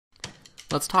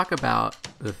Let's talk about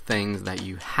the things that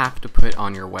you have to put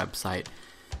on your website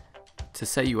to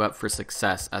set you up for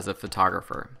success as a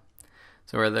photographer.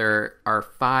 So there are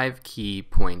 5 key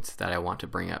points that I want to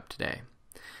bring up today.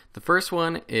 The first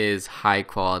one is high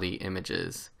quality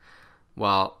images.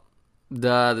 Well,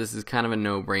 this is kind of a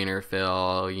no-brainer,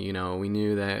 Phil. You know, we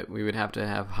knew that we would have to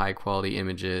have high quality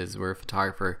images. We're a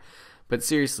photographer. But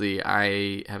seriously,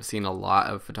 I have seen a lot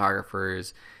of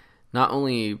photographers not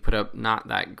only put up not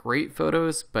that great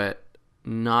photos, but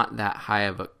not that high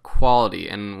of a quality.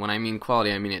 And when I mean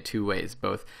quality, I mean it 2 ways,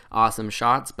 both awesome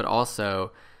shots, but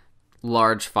also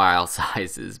large file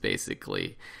sizes,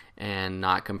 basically, and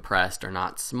not compressed or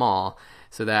not small,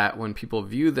 so that when people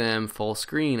view them full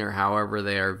screen or however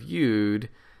they are viewed,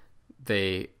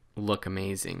 they look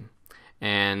amazing.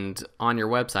 And on your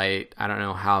website, I don't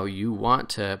know how you want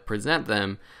to present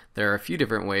them. There are a few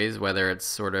different ways, whether it's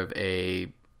sort of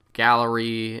a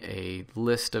gallery, a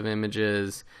list of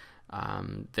images.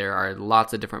 There are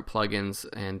lots of different plugins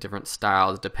and different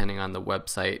styles depending on the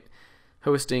website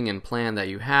hosting and plan that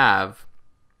you have.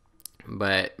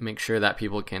 But make sure that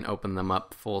people can open them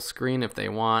up full screen if they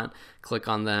want. Click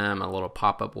on them, a little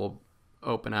pop-up will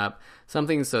open up.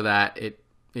 Something so that it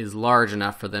is large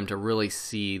enough for them to really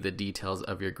see the details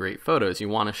of your great photos. You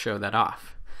want to show that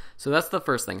off. So that's the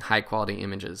first thing, high quality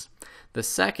images. The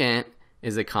second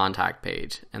is a contact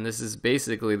page. And this is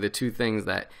basically the 2 things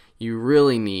that you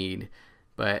really need.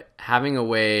 But having a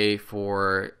way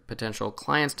for potential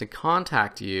clients to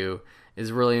contact you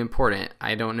is really important.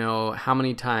 I don't know how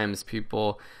many times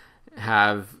people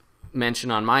have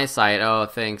mentioned on my site, oh,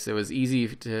 thanks, it was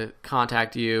easy to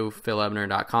contact you,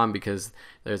 philebner.com, because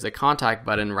there's a contact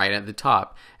button right at the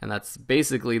top. And that's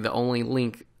basically the only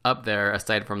link up there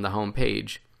aside from the home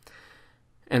page.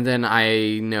 And then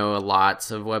I know lots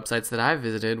of websites that I've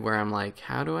visited where I'm like,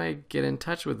 how do I get in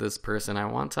touch with this person? I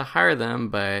want to hire them,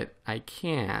 but I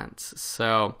can't.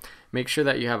 So make sure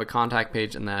that you have a contact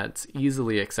page and that it's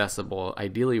easily accessible,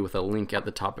 ideally with a link at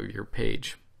the top of your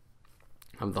page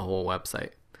of the whole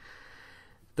website.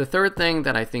 The third thing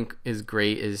that I think is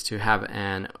great is to have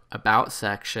an About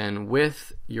section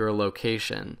with your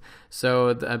location.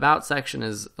 So the About section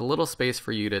is a little space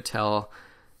for you to tell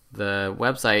the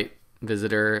website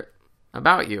visitor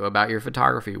about you, about your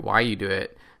photography, why you do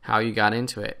it, how you got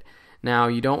into it. Now,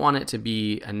 you don't want it to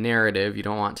be a narrative, you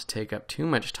don't want to take up too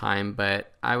much time,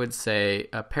 but I would say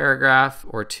a paragraph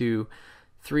or 2,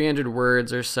 300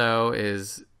 words or so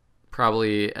is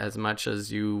probably as much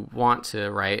as you want to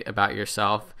write about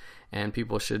yourself, and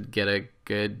people should get a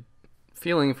good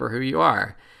feeling for who you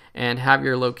are. And have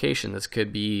your location. This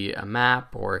could be a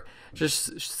map or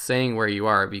just saying where you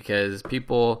are, because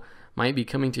people might be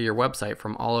coming to your website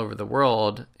from all over the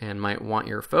world and might want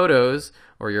your photos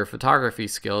or your photography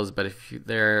skills, but if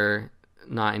they're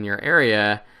not in your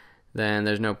area, then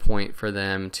there's no point for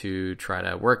them to try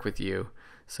to work with you.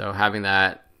 So having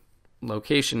that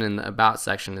location in the About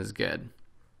section is good.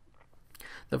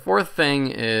 The fourth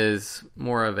thing is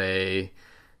more of a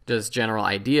just general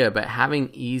idea, but having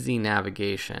easy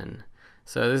navigation.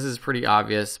 So this is pretty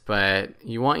obvious, but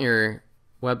you want your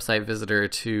website visitor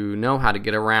to know how to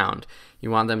get around. You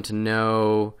want them to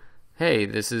know, hey,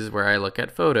 this is where I look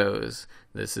at photos.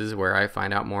 This is where I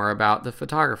find out more about the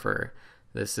photographer.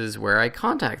 This is where I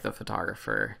contact the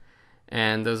photographer.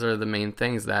 And those are the main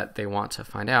things that they want to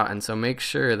find out. And so make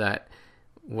sure that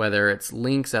whether it's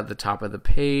links at the top of the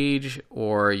page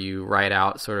or you write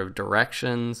out sort of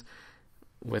directions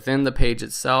within the page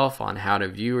itself on how to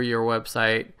view your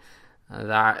website,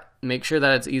 that make sure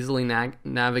that it's easily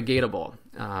navigatable.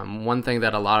 One thing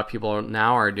that a lot of people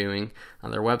now are doing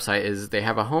on their website is they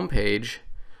have a home page,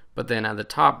 but then at the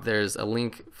top there's a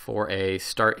link for a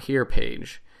Start Here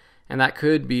page. And that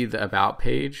could be the About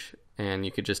page, and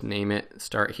you could just name it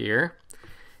Start Here.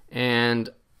 And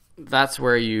that's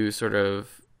where you sort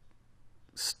of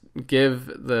give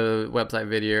the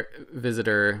website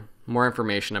visitor more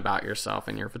information about yourself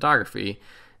and your photography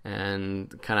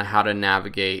and kind of how to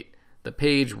navigate the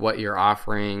page, what you're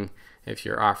offering, if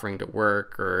you're offering to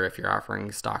work or if you're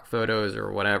offering stock photos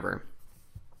or whatever.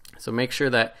 So make sure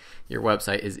that your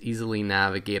website is easily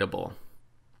navigatable.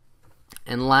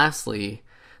 And lastly,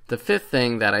 the 5th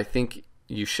thing that I think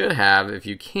you should have, if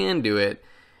you can do it,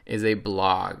 is a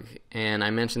blog. And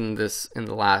I mentioned this in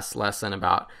the last lesson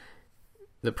about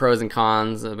the pros and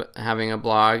cons of having a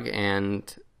blog,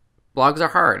 and blogs are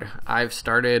hard. I've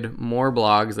started more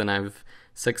blogs than I've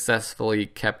successfully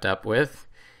kept up with,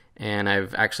 and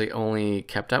I've actually only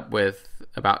kept up with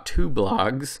about 2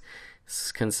 blogs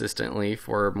consistently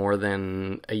for more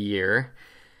than a year.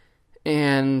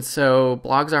 And so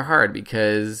blogs are hard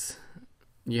because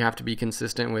you have to be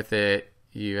consistent with it.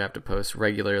 you have to post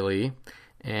regularly,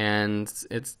 and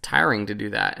it's tiring to do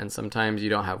that. And sometimes you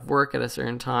don't have work at a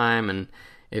certain time, and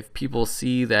if people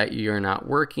see that you're not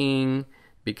working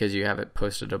because you haven't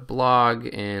posted a blog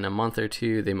in a month or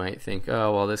two, they might think,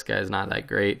 oh, well, this guy's not that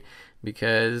great,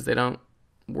 because they don't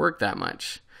work that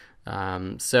much.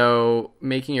 So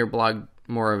making your blog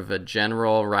more of a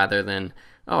general rather than,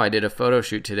 oh, I did a photo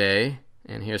shoot today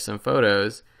and here's some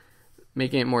photos,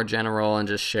 making it more general and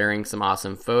just sharing some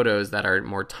awesome photos that are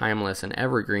more timeless and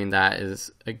evergreen, that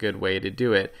is a good way to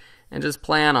do it. And just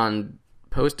plan on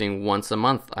posting once a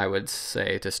month, I would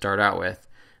say, to start out with,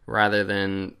 rather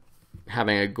than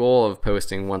having a goal of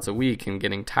posting once a week and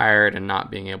getting tired and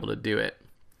not being able to do it.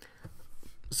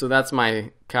 So that's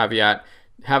my caveat.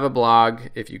 Have a blog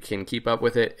if you can keep up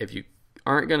with it. If you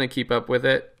aren't going to keep up with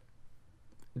it,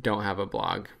 don't have a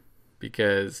blog,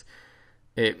 because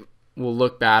it will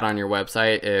look bad on your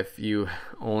website if you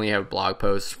only have blog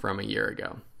posts from a year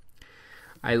ago.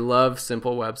 I love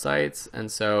simple websites,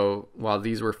 and so while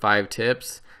these were 5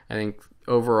 tips, I think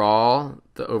overall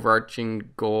the overarching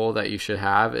goal that you should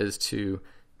have is to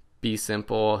be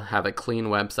simple, have a clean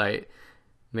website,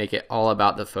 make it all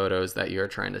about the photos that you're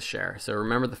trying to share. So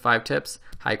remember the 5 tips: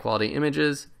 high quality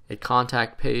images, a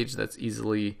contact page that's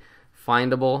easily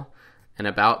findable, an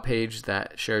about page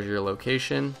that shares your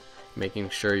location, making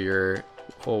sure your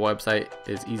whole website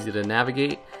is easy to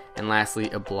navigate, and lastly,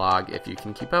 a blog if you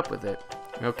can keep up with it.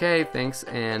 Okay, thanks,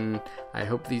 and I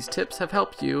hope these tips have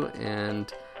helped you,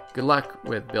 and good luck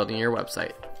with building your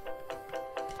website.